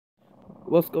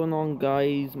What's going on,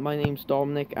 guys? My name's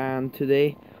Dominic, and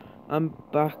today I'm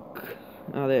back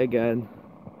at it again,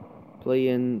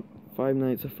 playing Five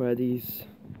Nights at Freddy's.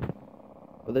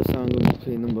 But this time I'm going to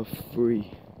play number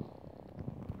 3.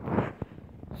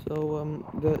 So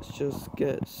let's just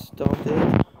get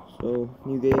started. So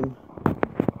new game.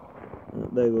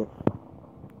 There you go.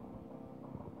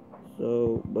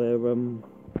 So we're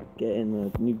getting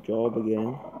a new job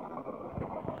again.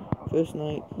 First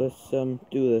night. Let's do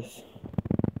this.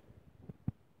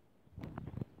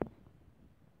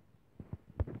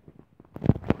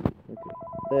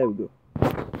 There we go.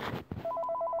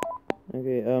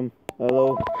 Okay,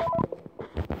 hello.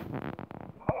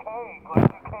 Hey, glad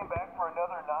you came back for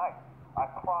another night.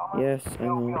 I promise Yes, I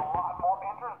it'll be a know. lot more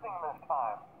interesting this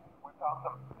time. We found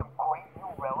some great new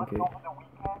relics over the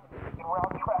weekend, and we're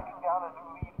out tracking down a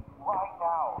new lead right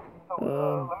now. So,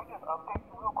 let me just update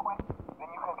you real quick,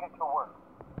 then you can get to work.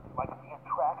 Like, the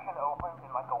attraction opens in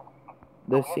like a week.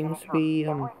 There seems to be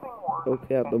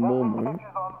okay at the moment.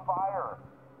 On fire.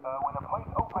 When the place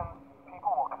opens,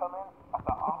 people will come in at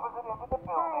the opposite end of the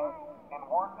building and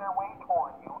work their way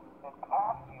toward you and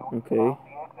past you Okay. off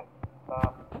the exit.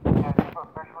 You've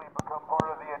officially become part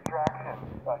of the attraction.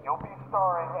 You'll be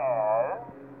starring as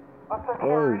a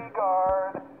security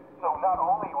guard. So not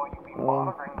only will you be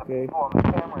monitoring the people on the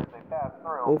cameras they pass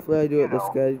through, hopefully I do it this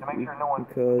guy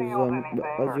because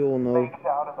as you all know,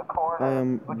 I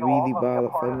am really bad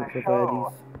at Five Nights at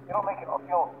Freddy's. It'll make it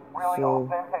feel really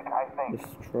authentic, I think. Let's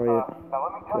try it. Now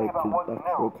let me tell you Like about to what's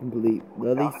actual new. complete.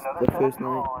 At least the first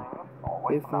night.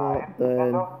 If not,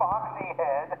 then I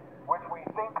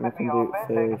can do it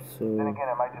first. So then again,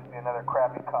 it might just be another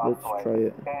crappy let's cosplay. try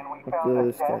it. And we After found a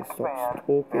this guy desk stops fan,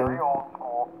 talking. very old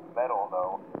school, metal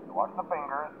though. Watch the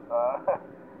fingers.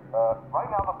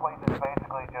 Right now the place is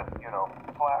basically just,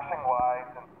 flashing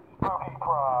lights and spooky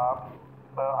props.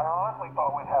 I honestly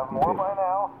thought we'd have more by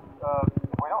now.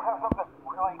 If we don't have something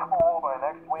really cool by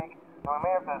next week, then we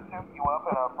may have to suit you up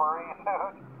in a furry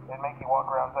suit and make you walk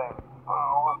around saying,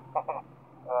 boo.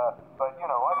 But, like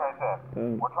I said,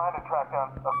 we're trying to track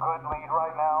down a good lead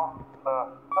right now.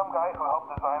 Some guy who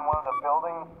helped design one of the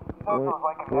buildings said it was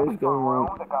like an extra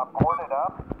room that got boarded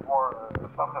up or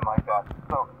something like that.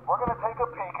 So we're going to take a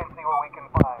peek and see what we can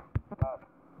find.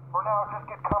 For now, just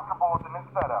get comfortable with the new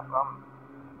setup.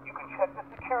 You can check the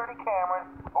security cameras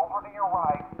over to your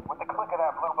right with the click of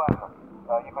that blue button.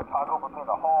 You can toggle between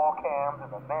the hall cams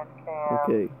and the vent cams.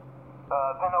 Okay.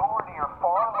 Then over to your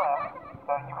far left,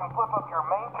 you can flip up your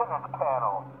maintenance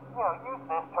panel. Use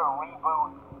this to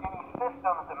reboot any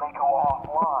systems that may go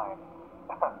offline.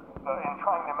 In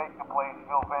trying to make the place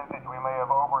feel vintage, we may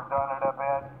have overdone it a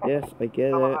bit. Yes, I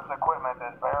get Some it. of this equipment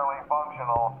is barely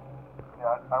functional.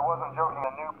 Yeah, I wasn't joking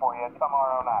the new for you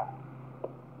tomorrow night.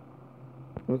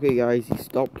 Okay, guys, he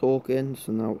stopped talking,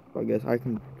 so now I guess I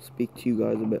can speak to you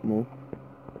guys a bit more.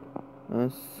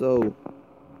 So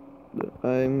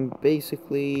I'm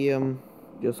basically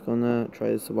just gonna try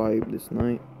to survive this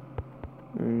night,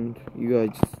 and you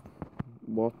guys just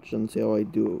watch and see how I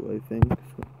do. I think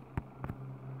so.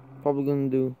 Probably gonna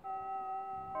do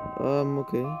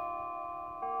okay.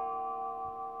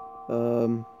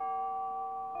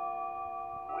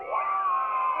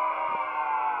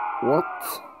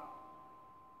 What?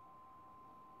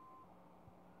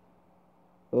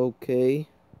 Okay.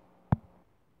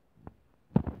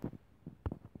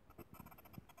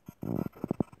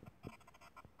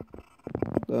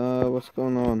 What's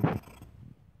going on?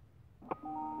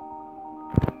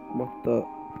 What the?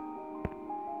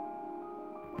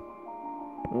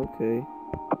 Okay.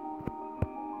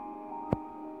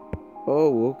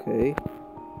 Oh, okay.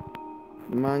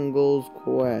 Mangle's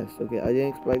Quest. Okay, I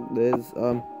didn't expect this.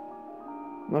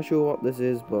 Not sure what this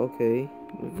is, but okay.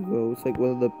 Let's go. It's like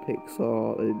one of the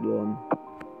Pixar one.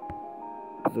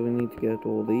 So we need to get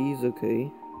all these. Okay.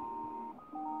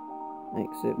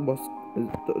 Exit.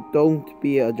 Don't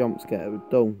be a jump scare.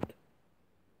 Don't.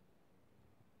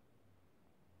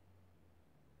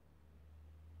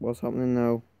 What's happening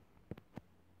now?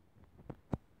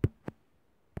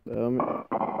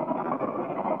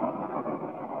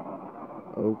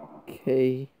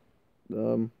 Okay.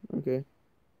 Okay.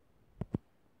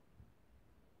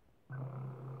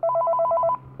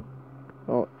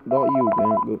 Oh, not you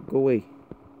again. Go away.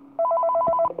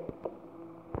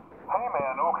 Hey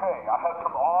man, okay, I have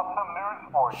some awesome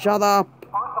news for you. Shut up!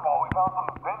 First of all, we found some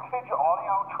vintage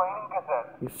audio training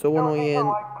cassettes. You're so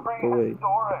annoying. Go away.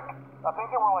 I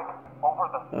think they were like over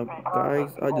the speakers.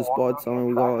 Guys, I just spotted something.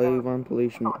 We got a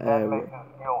ventilation That error. makes us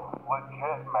feel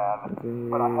legit, man. Okay.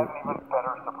 But I have an even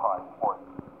better surprise for you.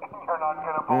 You're not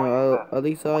gonna believe this. At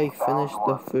least I finished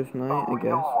the first night, I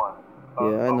guess.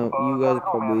 Yeah, I know. You guys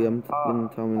probably gonna tell me in the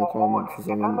Well, look, comments or it's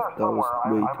in something there that was somewhere.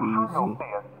 way I'm too sure easy. you'll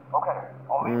see it. Okay,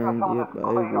 I'll leave you And some of yep, this I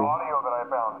great agree. audio that I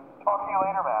found. Talk to you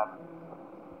later, man.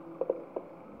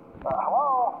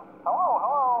 Hello.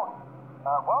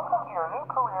 Welcome to your new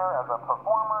career as a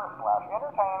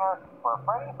performer/entertainer for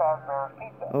Freddy Fazbear's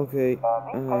Pizza. Okay.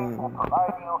 These tapes will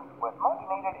provide you with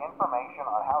much-needed information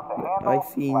on how to I handle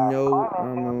see no /climb out of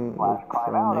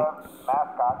animatronics.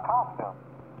 mascot costumes.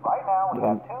 Right now, we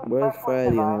have two Where's specially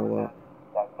Freddy and designed all suits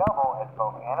that double as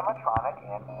both animatronic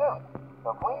and suit.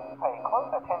 So please pay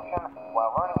close attention while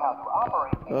learning how to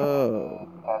operate that? these Oh.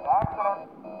 as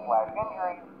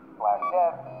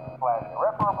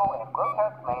accidents/injuries/irreparable and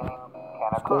grotesque maiming can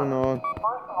What's occur. going on?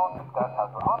 First, we'll discuss how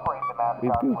to operate the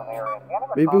mascots Reboot. when they are in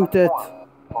animatronic Reboot it. form.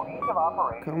 For ease of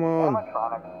operation, Come on.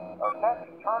 animatronics are set to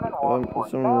turn and walk There's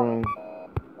towards something bound wrong.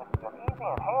 This is an easy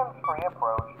and hands-free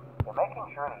approach to making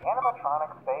sure the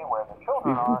animatronics stay where the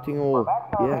children Rebooting are all. for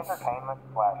maximum Yes.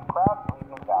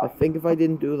 entertainment/crowd-pleasing I value. think if I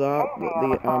didn't do that,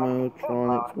 the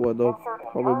animatronics would have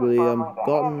probably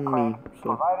gotten me.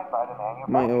 So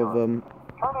might have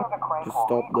just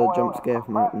stopped the jump scare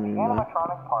from happening there.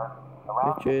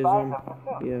 Which is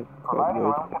yeah, quite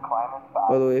good.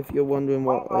 By the way, if you're wondering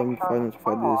what Finance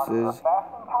Freddy this is,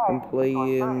 I'm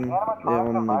playing it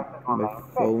on my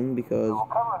phone because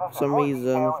for some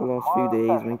reason for the last few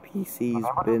days my PC's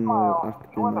been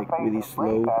acting like really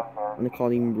slow and I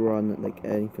can't even run like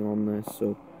anything on this,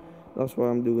 so that's why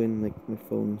I'm doing like my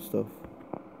phone and stuff.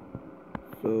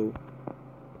 So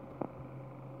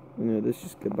let's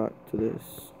just get back to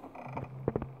this.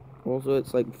 Also,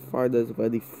 it's like Friday Night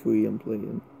Freddy 3 I'm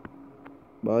playing,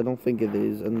 but I don't think it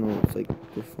is. I don't know, it's like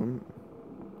different.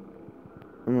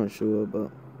 I'm not sure, but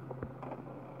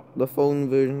the phone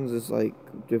versions is like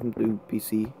different to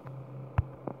PC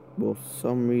for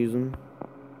some reason.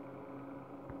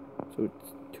 So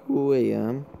it's 2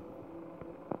 AM.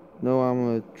 No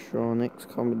animatronics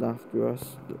coming after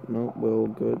us. Nope, we're all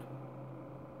good.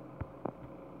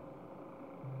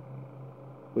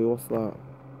 Wait, what's that?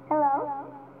 Hello?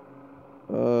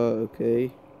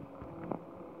 Okay.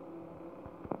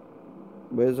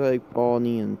 Where's like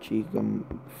Barney and Chica and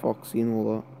Foxy and all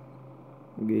that?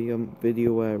 Okay,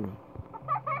 video error.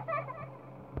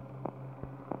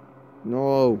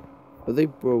 No! Have they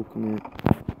broken it?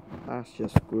 That's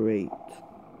just great.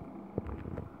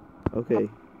 Okay.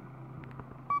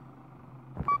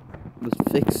 Let's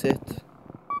fix it.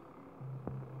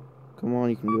 Come on,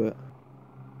 you can do it.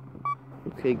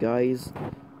 Okay guys,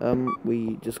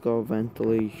 we just got a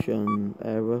ventilation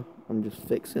error. I'm just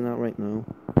fixing that right now.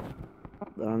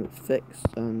 And it's fixed,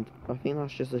 and I think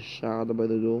that's just a shadow by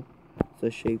the door. It's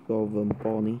the shape of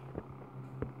Bonnie.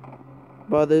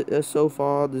 But so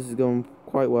far, this is going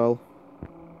quite well.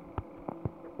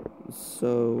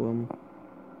 So,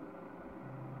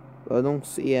 I don't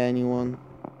see anyone.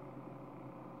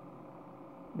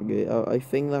 Okay, I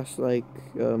think that's like,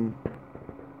 I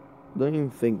don't even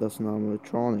think that's an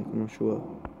animatronic, I'm not sure.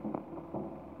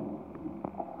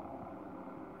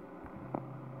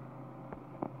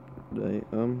 Right,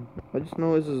 I just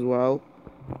noticed as well,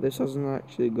 this hasn't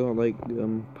actually got like,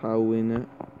 power in it.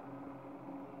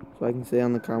 So I can stay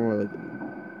on the camera like,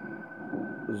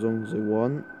 as long as I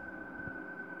want.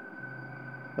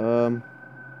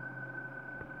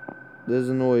 There's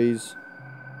a noise.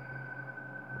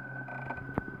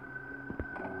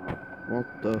 What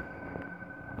the?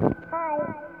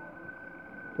 Hi.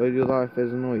 Do I do that if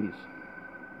there's a noise?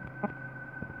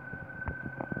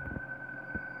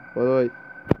 By the way.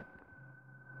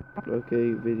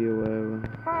 Okay, video error.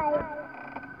 Hi.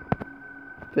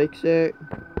 Fix it.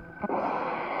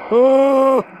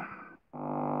 Oh!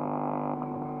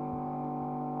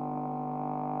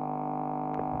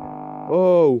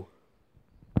 Oh.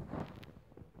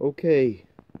 Okay.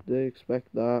 Didn't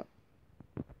expect that.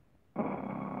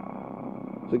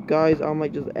 So guys, I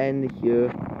might just end it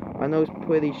here. I know it's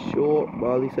pretty short,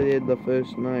 but at least I did the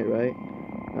first night, right?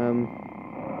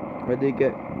 I did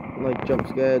get like jump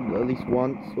scared at least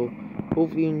once, so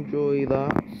hopefully you enjoy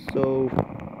that. So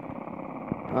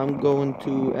I'm going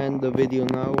to end the video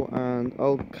now, and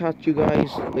I'll catch you guys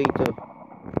later.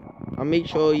 And make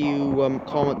sure you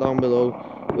comment down below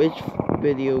which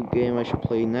video game I should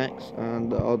play next,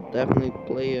 and I'll definitely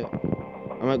play it.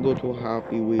 I might go to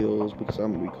Happy Wheels because I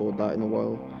haven't recorded that in a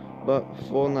while. But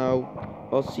for now,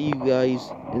 I'll see you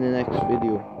guys in the next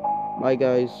video. Bye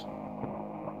guys.